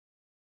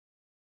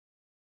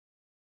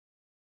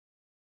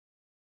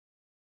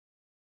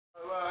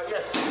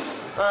Yes.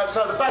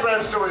 So the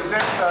background story is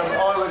this.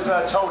 I was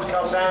told to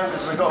come down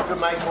because we've got a good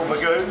mate called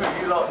Magoo,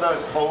 who you lot know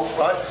as Paul,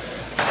 right?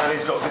 And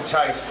he's got good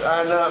taste.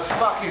 And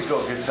fuck, he's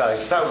got good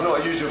taste. That was not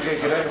a usual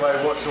gig in any way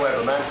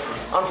whatsoever, man.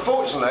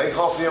 Unfortunately,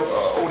 half the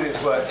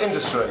audience were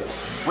industry,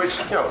 which,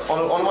 you know,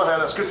 on one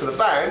hand, that's good for the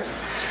band.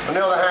 On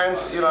the other hand,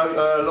 you know,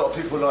 a lot of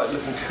people like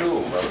looking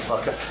cool,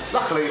 motherfucker.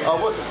 Luckily, I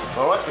wasn't,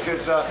 all right?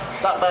 Because that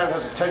band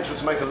has the potential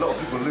to make a lot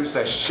of people lose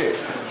their shit,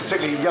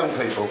 particularly young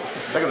people.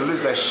 They're going to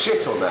lose their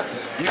shit on that.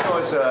 You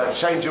guys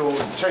change your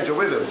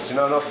rhythms, you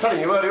know. And I was telling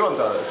you earlier on,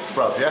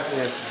 bruv, yeah.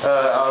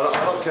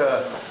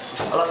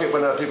 I like it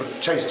when people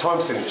change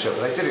time signature,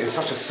 but they did it in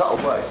such a subtle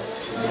way.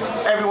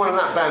 Everyone in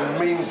that band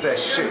means their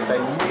shit. They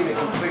mean it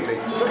completely.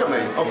 Look at me,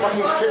 I'm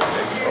fucking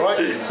 50, all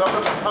right? So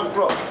I'm a punk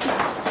rock.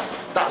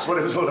 That's what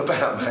it was all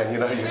about, man, you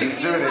know, you're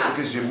just doing it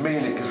because you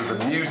mean it because of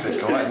the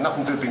music, alright?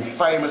 Nothing to do with being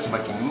famous,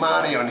 making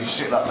money or any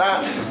shit like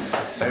that.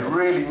 They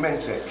really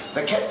meant it.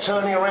 They kept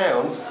turning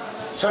around,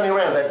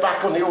 their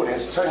back on the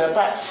audience, turning their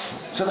backs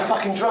to the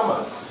fucking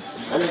drummer.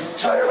 And then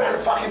turn around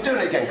and fucking do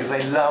it again because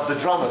they love the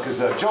drummer, because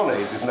Johnny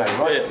is his name,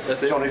 right? Yeah,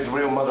 that's it. Johnny's the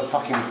real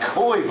motherfucking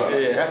coy, brother,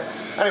 yeah?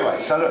 Anyway,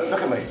 so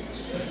look at me.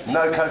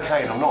 No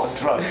cocaine, I'm not on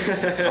drugs.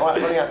 Alright,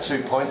 I've only had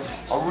 2 points.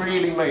 I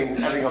really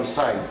mean everything I'm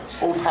saying.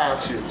 All power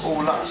to you,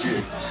 all luck to you.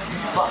 You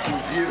fucking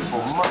beautiful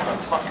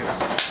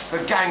motherfuckers. The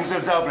gangs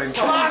of Dublin.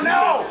 Come on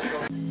now!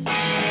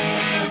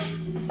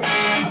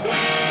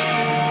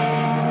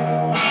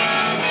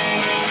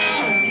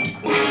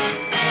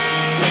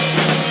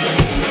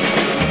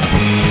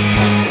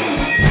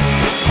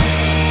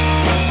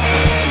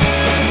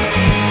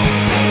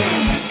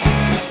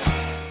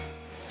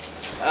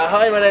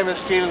 Hi, my name is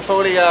Keelan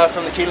Foley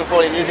from the Keelan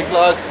Foley music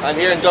blog. I'm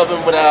here in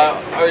Dublin with an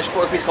Irish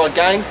folk-piece called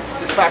Gangs.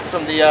 Just back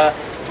from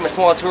a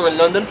small tour in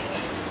London.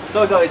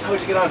 So guys,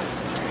 how'd you get on?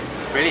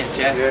 Brilliant,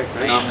 yeah.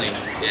 Phenomenally.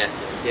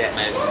 Yeah.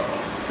 Amazing.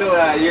 So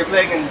you're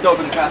playing in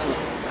Dublin Castle.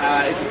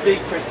 It's a big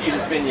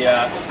prestigious venue.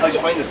 How'd you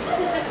find it?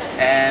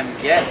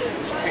 Yeah, it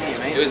was pretty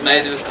amazing. It was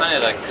amazing. It was kind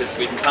of like, because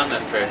we'd been planning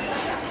it for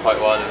quite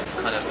a while. It was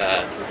kind of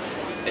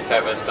it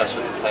felt really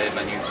special to play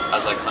venues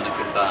as iconic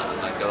as that,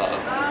 and like a lot of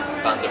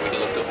bands that we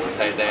looked up to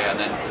play there, and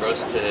then for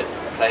us to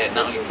play it,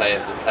 not only play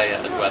it, but play it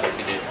as well as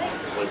we did,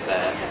 was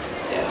yeah,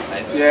 it was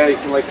amazing. Yeah, you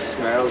can like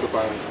smell the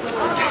bands.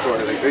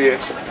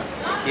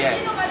 Yeah,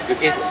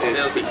 it's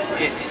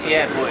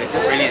yeah, but it's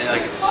brilliant.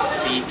 Like it's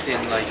steeped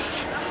in like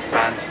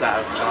bands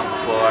that have gone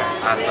before,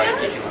 and like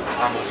you can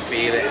almost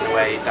feel it in a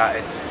way that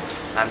it's,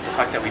 and the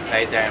fact that we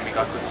played there and we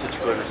got such a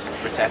good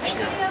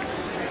reception.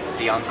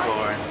 The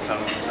encore and so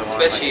on.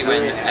 Especially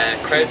when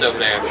crowds over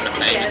there are kind of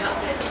famous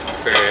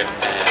for,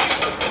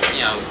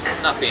 you know,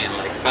 not being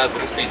like bad,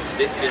 but just being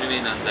stiff, you know what I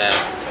mean? And the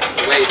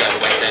way that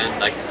it went down,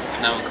 like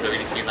no one could have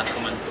really seen that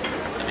coming.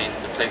 I mean,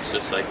 the place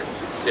just like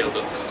filled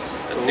up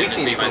as soon as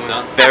we went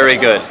on. Very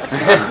good.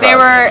 They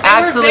were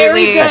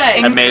absolutely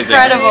amazing.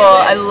 Incredible.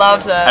 I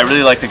loved them. I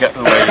really like the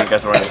way you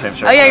guys were wearing the same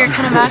shirt. Oh yeah, you're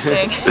kind of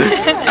matching.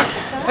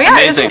 But yeah,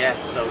 amazing. Yeah,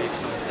 so we have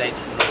some dates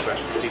coming up.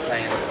 We'll be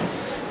playing in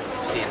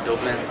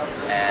Dublin,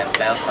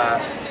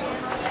 Belfast,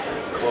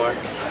 Cork,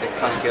 the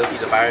Clonakilty,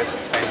 the Bars,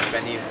 famous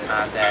venue,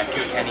 and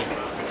Kilkenny,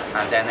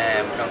 and then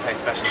we're going to play a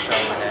special show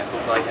in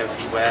Hook Lighthouse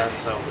as well.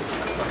 So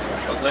that's going to be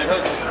Hook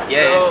Lighthouse.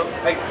 Yeah. So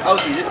like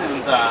obviously this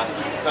isn't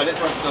this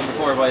wasn't done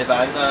before by a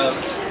band.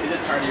 Is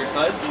this part of your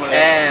style?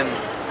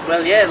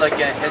 Well, yeah, like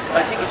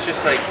I think it's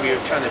just like we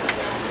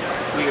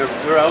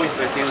we're always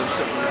about doing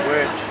something.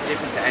 We're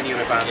different to any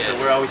other band, so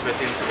we're always about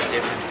doing something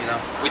different, you know.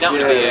 We don't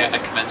want to be a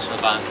conventional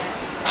band.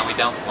 And we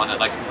don't want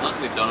to, like, nothing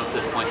we've done up to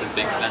this point has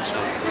been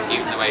conventional,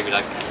 even the way we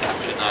like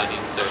capture an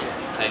audience or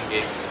playing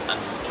gigs, and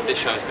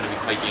this show is going to be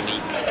quite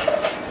unique,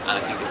 and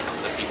I think it's something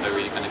that people are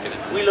really going to get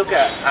into. We look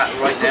at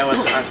right now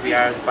as we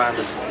are as a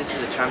band, this is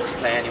a chance to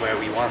play anywhere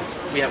we want.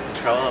 We have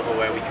control over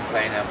where we can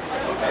play now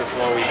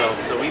before we go,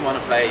 so we want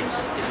to play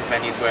different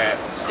venues where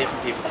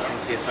different people can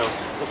come see us, so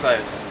Hook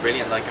Lighthouse is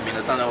brilliant. Like, I mean,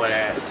 I don't know what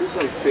But there's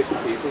like 50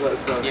 people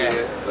that's going to be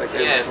like,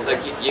 yeah, it's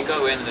like you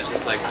go in and there's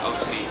just like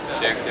obviously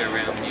circular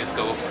room, and you just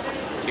go up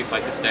 2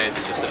 flights of stairs.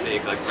 It's just a big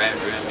like round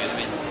room, you know what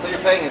I mean? So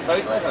you're playing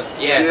inside the lighthouse?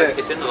 Yeah, like,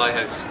 it's in the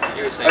lighthouse.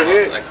 You were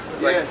saying like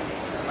it's like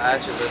some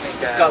arches, I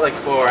think. It's got like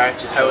 4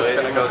 arches, so it's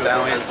gonna go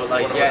down. But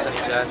like there's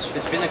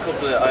been a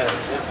couple of I've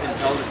been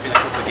told there's been a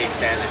couple of gigs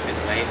there that have been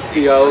amazing.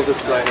 The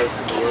oldest lighthouse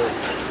in the world.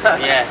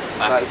 Yeah,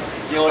 That's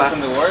the oldest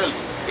in the world.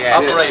 Yeah,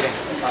 operating.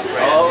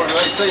 Oh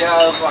right, so you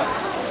have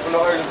one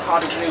of Ireland's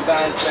hottest new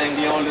bands playing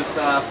the oldest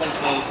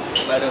functional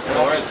lighthouse in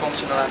the world.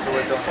 Functional after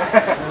we're done.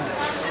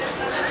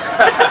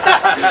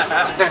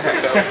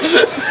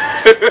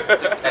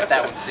 Let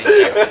that one sink in.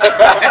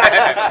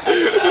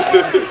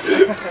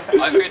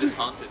 I've heard it's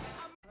haunted.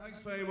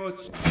 Thanks very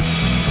much.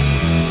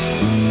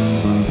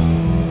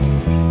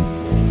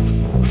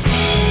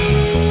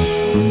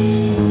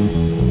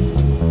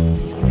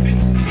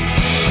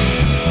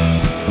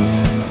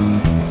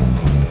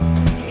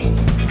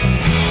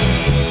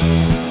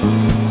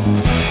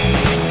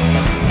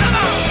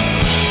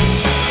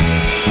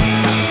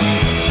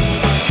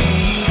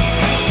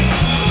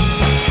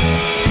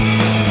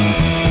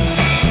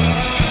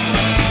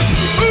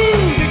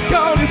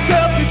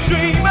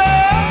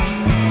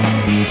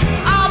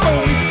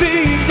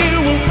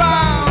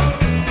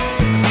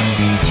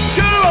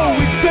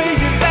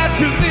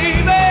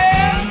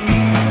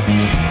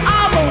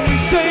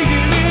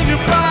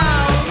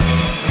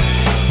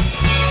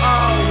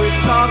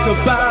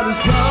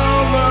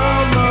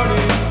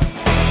 money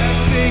and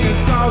singing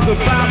songs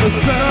about the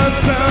sun,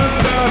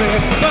 sunny.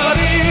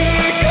 But